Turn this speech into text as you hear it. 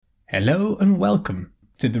Hello and welcome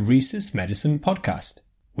to the Rhesus Medicine Podcast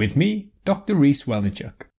with me, Dr. Rhys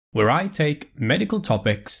Welnichuk, where I take medical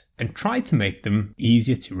topics and try to make them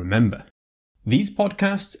easier to remember. These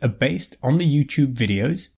podcasts are based on the YouTube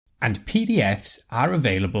videos and PDFs are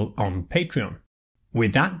available on Patreon.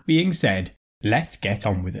 With that being said, let's get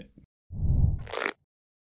on with it.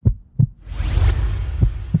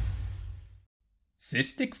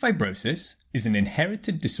 Cystic fibrosis is an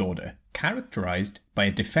inherited disorder characterized by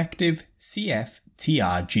a defective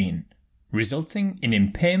CFTR gene, resulting in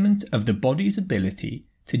impairment of the body's ability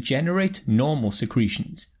to generate normal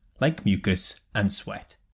secretions like mucus and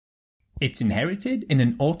sweat. It's inherited in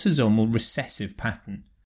an autosomal recessive pattern,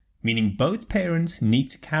 meaning both parents need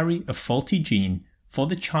to carry a faulty gene for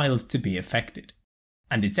the child to be affected.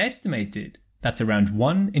 And it's estimated that around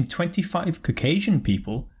 1 in 25 Caucasian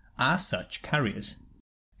people are such carriers.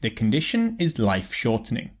 The condition is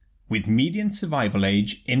life-shortening, with median survival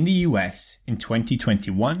age in the US in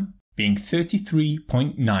 2021 being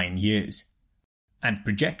 33.9 years, and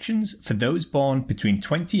projections for those born between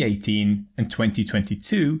 2018 and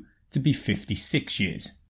 2022 to be 56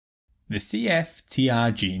 years. The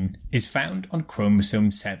CFTR gene is found on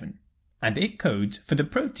chromosome 7, and it codes for the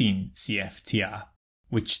protein CFTR,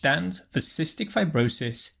 which stands for Cystic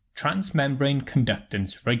Fibrosis Transmembrane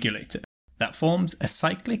Conductance Regulator, that forms a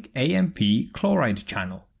cyclic AMP chloride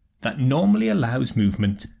channel that normally allows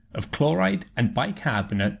movement of chloride and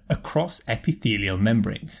bicarbonate across epithelial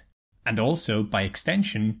membranes, and also, by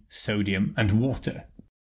extension, sodium and water.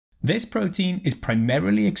 This protein is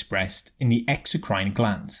primarily expressed in the exocrine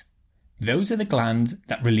glands. Those are the glands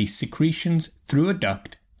that release secretions through a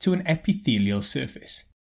duct to an epithelial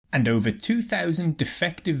surface, and over 2,000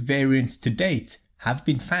 defective variants to date have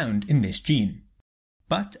been found in this gene.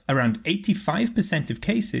 But around 85% of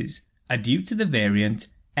cases are due to the variant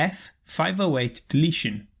F508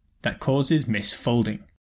 deletion that causes misfolding.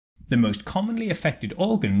 The most commonly affected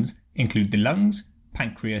organs include the lungs,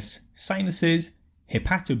 pancreas, sinuses,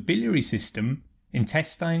 hepatobiliary system,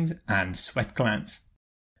 intestines, and sweat glands.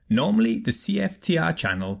 Normally, the CFTR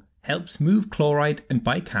channel helps move chloride and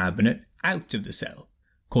bicarbonate out of the cell,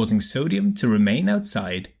 causing sodium to remain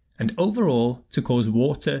outside and overall to cause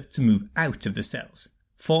water to move out of the cells,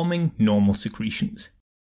 forming normal secretions.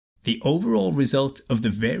 The overall result of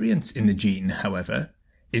the variants in the gene, however,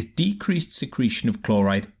 is decreased secretion of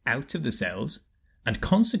chloride out of the cells and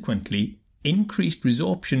consequently increased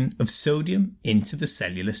resorption of sodium into the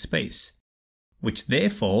cellular space, which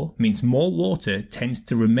therefore means more water tends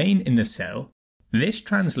to remain in the cell. This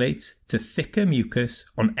translates to thicker mucus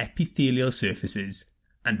on epithelial surfaces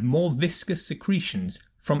and more viscous secretions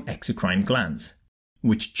from exocrine glands,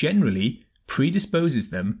 which generally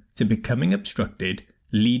predisposes them to becoming obstructed,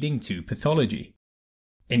 leading to pathology.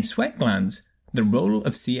 In sweat glands, the role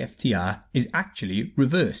of CFTR is actually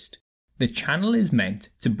reversed. The channel is meant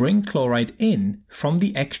to bring chloride in from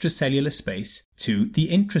the extracellular space to the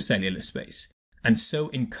intracellular space, and so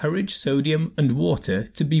encourage sodium and water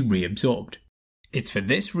to be reabsorbed. It's for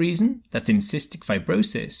this reason that in cystic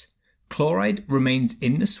fibrosis, chloride remains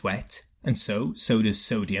in the sweat, and so does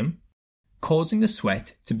sodium, causing the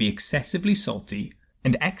sweat to be excessively salty,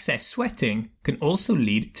 and excess sweating can also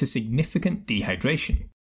lead to significant dehydration.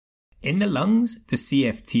 In the lungs, the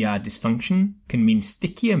CFTR dysfunction can mean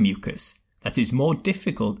stickier mucus that is more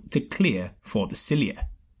difficult to clear for the cilia,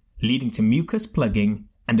 leading to mucus plugging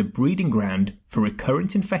and a breeding ground for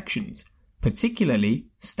recurrent infections, particularly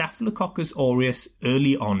Staphylococcus aureus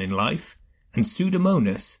early on in life and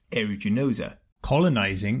Pseudomonas aeruginosa,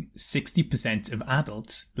 colonizing 60% of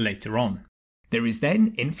adults later on. There is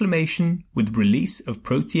then inflammation with release of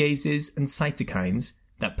proteases and cytokines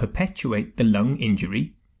that perpetuate the lung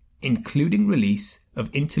injury, including release of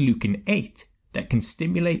interleukin-8 that can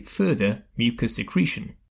stimulate further mucus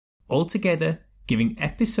secretion, altogether giving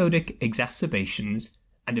episodic exacerbations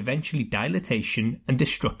and eventually dilatation and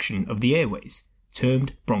destruction of the airways,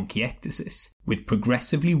 termed bronchiectasis, with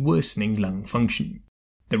progressively worsening lung function.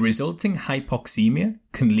 The resulting hypoxemia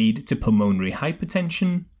can lead to pulmonary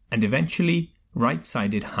hypertension and eventually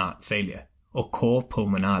right-sided heart failure, or cor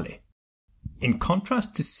pulmonale. In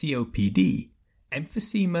contrast to COPD,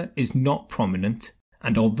 emphysema is not prominent,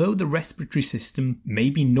 and although the respiratory system may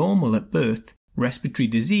be normal at birth, respiratory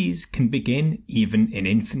disease can begin even in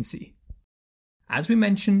infancy. As we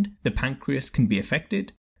mentioned, the pancreas can be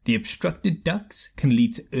affected. The obstructed ducts can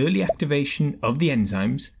lead to early activation of the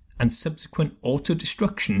enzymes and subsequent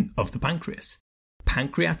autodestruction of the pancreas.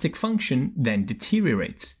 Pancreatic function then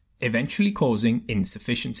deteriorates, eventually causing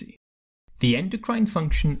insufficiency. The endocrine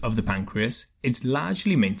function of the pancreas is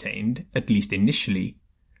largely maintained, at least initially,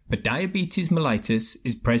 but diabetes mellitus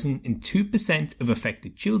is present in 2% of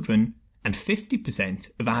affected children and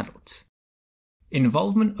 50% of adults.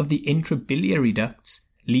 Involvement of the intrabiliary ducts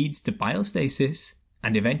leads to bile stasis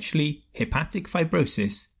and eventually hepatic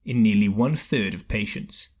fibrosis in nearly 1/3 of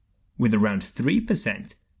patients, with around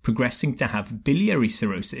 3% progressing to have biliary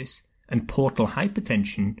cirrhosis and portal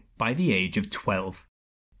hypertension by the age of 12.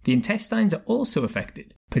 The intestines are also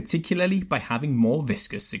affected, particularly by having more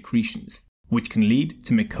viscous secretions, which can lead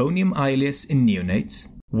to meconium ileus in neonates,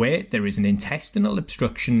 where there is an intestinal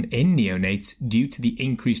obstruction in neonates due to the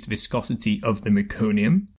increased viscosity of the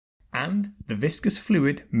meconium, and the viscous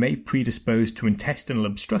fluid may predispose to intestinal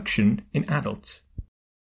obstruction in adults.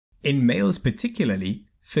 In males particularly,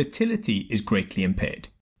 fertility is greatly impaired,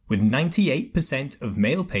 with 98% of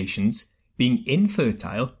male patients being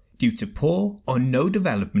infertile due to poor or no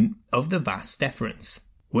development of the vas deferens,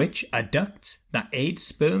 which are ducts that aid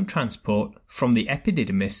sperm transport from the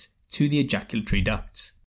epididymis to the ejaculatory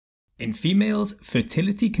ducts. In females,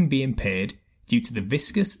 fertility can be impaired due to the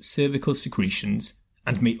viscous cervical secretions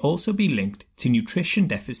and may also be linked to nutrition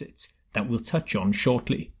deficits that we'll touch on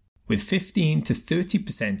shortly, with 15 to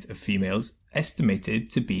 30% of females estimated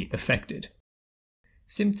to be affected.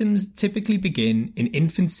 Symptoms typically begin in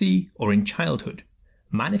infancy or in childhood,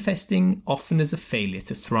 manifesting often as a failure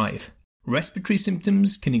to thrive. Respiratory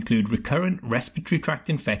symptoms can include recurrent respiratory tract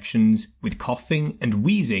infections, with coughing and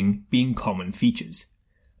wheezing being common features,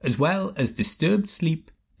 as well as disturbed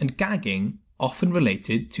sleep and gagging often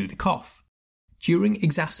related to the cough. During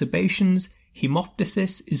exacerbations,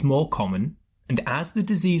 hemoptysis is more common, and as the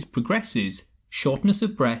disease progresses, shortness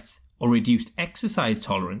of breath or reduced exercise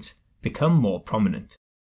tolerance become more prominent.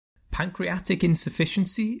 Pancreatic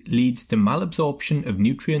insufficiency leads to malabsorption of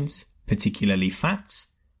nutrients, particularly fats,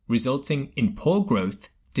 resulting in poor growth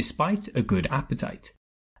despite a good appetite.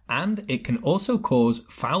 And it can also cause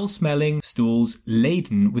foul-smelling stools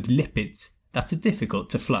laden with lipids that are difficult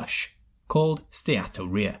to flush, called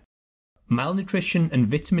steatorrhea. Malnutrition and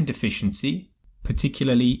vitamin deficiency,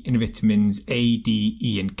 particularly in vitamins A, D,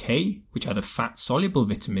 E and K, which are the fat-soluble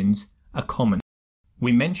vitamins, are common.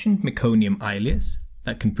 We mentioned meconium ileus,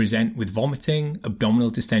 that can present with vomiting, abdominal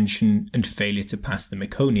distension and failure to pass the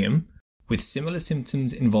meconium, with similar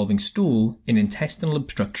symptoms involving stool in intestinal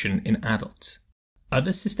obstruction in adults.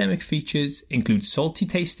 Other systemic features include salty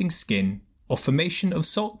tasting skin or formation of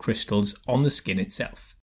salt crystals on the skin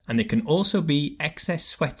itself, and there can also be excess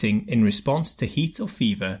sweating in response to heat or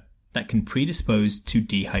fever that can predispose to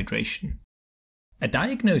dehydration. A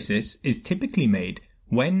diagnosis is typically made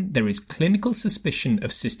when there is clinical suspicion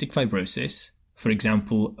of cystic fibrosis, for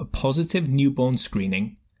example, a positive newborn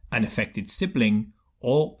screening, an affected sibling,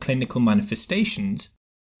 or clinical manifestations,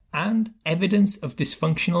 and evidence of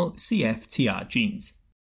dysfunctional CFTR genes.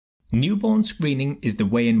 Newborn screening is the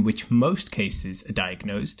way in which most cases are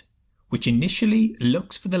diagnosed, which initially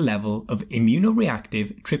looks for the level of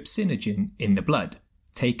immunoreactive trypsinogen in the blood,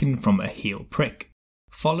 taken from a heel prick,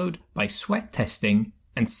 followed by sweat testing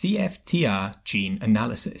and CFTR gene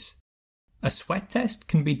analysis. A sweat test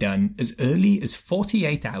can be done as early as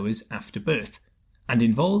 48 hours after birth and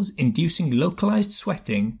involves inducing localized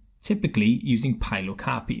sweating, typically using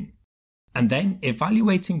pilocarpine, and then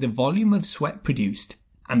evaluating the volume of sweat produced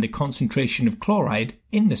and the concentration of chloride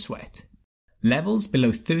in the sweat. Levels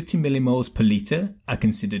below 30 millimoles per litre are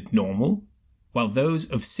considered normal, while those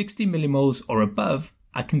of 60 millimoles or above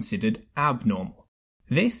are considered abnormal.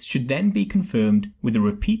 This should then be confirmed with a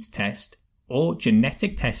repeat test or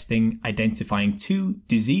genetic testing identifying 2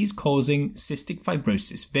 disease-causing cystic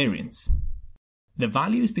fibrosis variants. The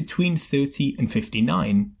values between 30 and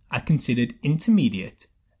 59 are considered intermediate,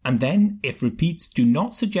 and then if repeats do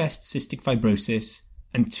not suggest cystic fibrosis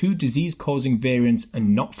and 2 disease-causing variants are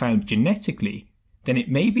not found genetically, then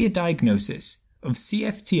it may be a diagnosis of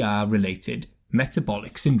CFTR-related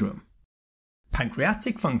metabolic syndrome.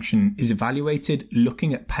 Pancreatic function is evaluated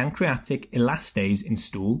looking at pancreatic elastase in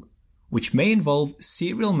stool, which may involve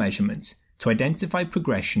serial measurements to identify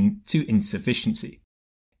progression to insufficiency.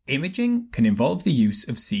 Imaging can involve the use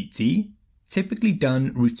of CT, typically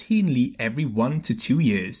done routinely every 1 to 2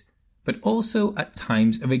 years, but also at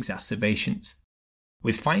times of exacerbations,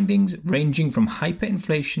 with findings ranging from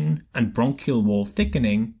hyperinflation and bronchial wall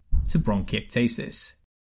thickening to bronchiectasis.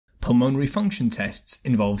 Pulmonary function tests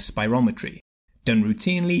involve spirometry, done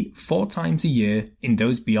routinely 4 times a year in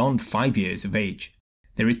those beyond 5 years of age.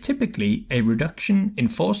 There is typically a reduction in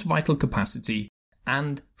forced vital capacity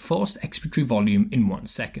and forced expiratory volume in 1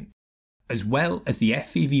 second, as well as the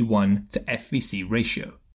FEV1 to FVC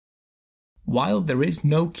ratio. While there is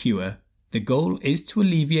no cure, the goal is to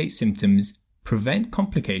alleviate symptoms, prevent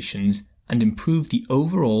complications, and improve the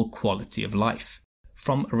overall quality of life.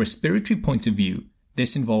 From a respiratory point of view,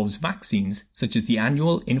 this involves vaccines such as the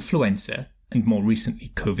annual influenza and more recently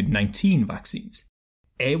COVID-19 vaccines.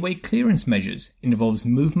 Airway clearance measures involves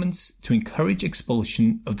movements to encourage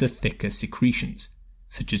expulsion of the thicker secretions,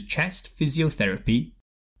 such as chest physiotherapy,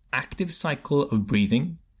 active cycle of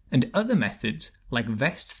breathing, and other methods like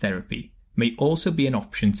vest therapy may also be an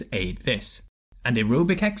option to aid this, and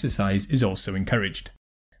aerobic exercise is also encouraged.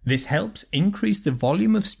 This helps increase the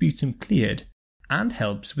volume of sputum cleared and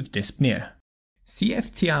helps with dyspnea.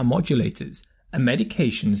 CFTR modulators are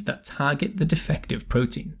medications that target the defective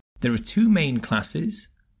protein. There are two main classes,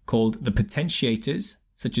 called the potentiators,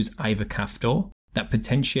 such as ivacaftor, that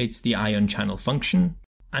potentiates the ion channel function,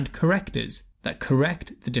 and correctors that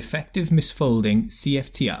correct the defective misfolding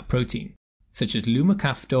CFTR protein, such as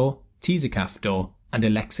lumacaftor, tezacaftor, and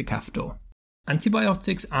elexacaftor.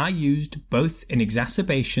 Antibiotics are used both in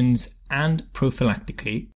exacerbations and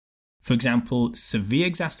prophylactically. For example, severe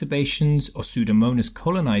exacerbations or Pseudomonas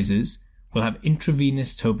colonizers will have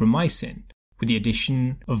intravenous tobramycin with the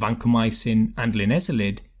addition of vancomycin and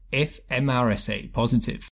linezolid if MRSA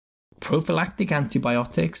positive. Prophylactic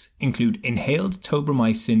antibiotics include inhaled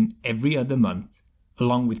tobramycin every other month,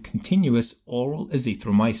 along with continuous oral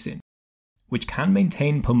azithromycin, which can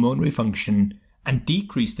maintain pulmonary function and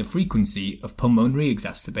decrease the frequency of pulmonary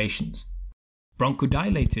exacerbations.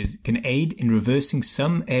 Bronchodilators can aid in reversing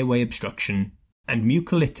some airway obstruction, and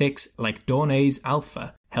mucolytics like Dornase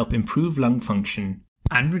alpha help improve lung function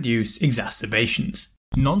and reduce exacerbations.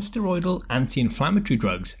 Non-steroidal anti-inflammatory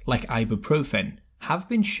drugs like ibuprofen have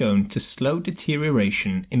been shown to slow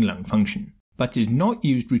deterioration in lung function, but is not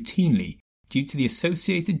used routinely due to the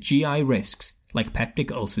associated GI risks like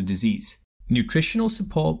peptic ulcer disease. Nutritional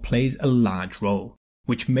support plays a large role,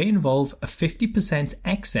 which may involve a 50%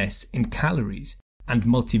 excess in calories and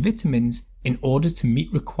multivitamins in order to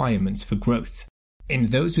meet requirements for growth. In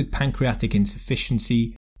those with pancreatic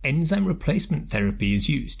insufficiency, enzyme replacement therapy is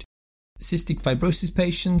used. Cystic fibrosis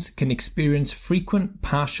patients can experience frequent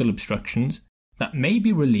partial obstructions that may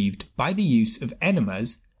be relieved by the use of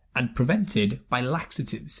enemas and prevented by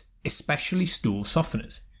laxatives, especially stool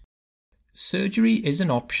softeners. Surgery is an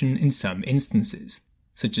option in some instances,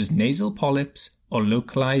 such as nasal polyps or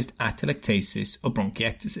localized atelectasis or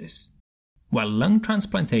bronchiectasis, while lung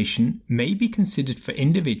transplantation may be considered for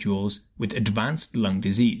individuals with advanced lung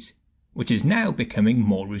disease, which is now becoming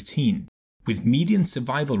more routine, with median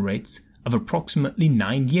survival rates of approximately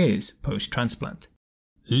 9 years post-transplant.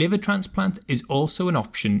 Liver transplant is also an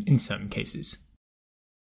option in some cases.